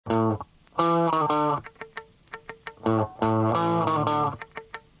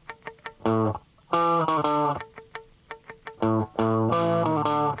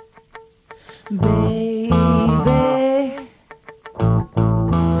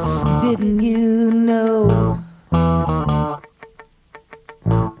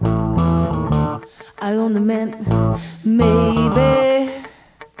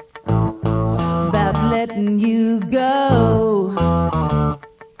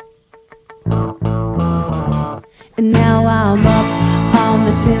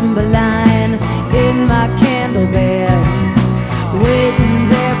Timberline in my candle bed, waiting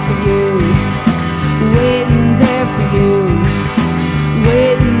there for you, waiting there for you,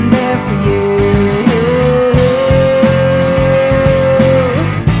 waiting there for you.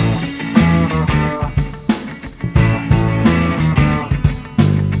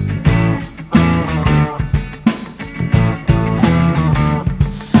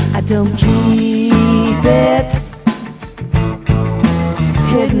 I don't keep it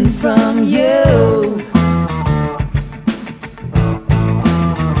hidden from you,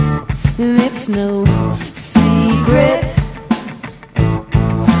 and it's no secret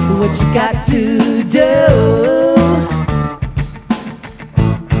what you got to do.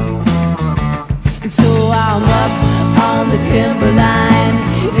 And so I'm up on the Timberline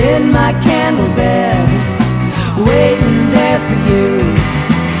in my candle bed, waiting there for you,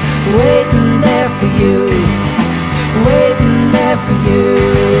 waiting there for you, waiting there for you.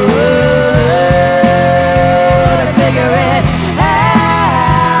 To figure it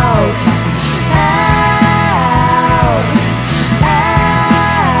out, out, out.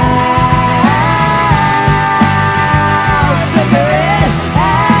 Figure it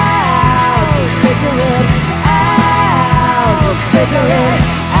out, figure it out, figure it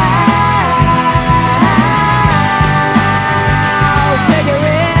out, figure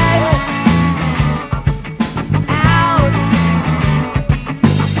it.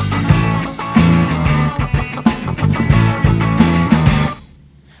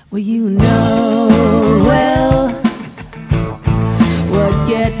 Well, you know well what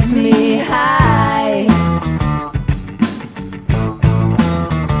gets me high,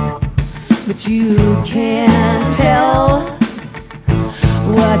 but you can't tell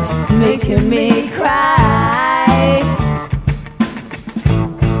what's making me cry.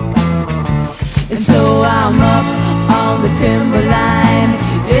 And so I'm up on the Timberline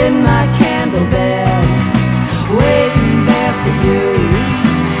in my candle bed, waiting there for you,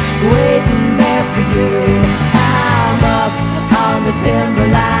 waiting there for you. I'm up on the Timberline.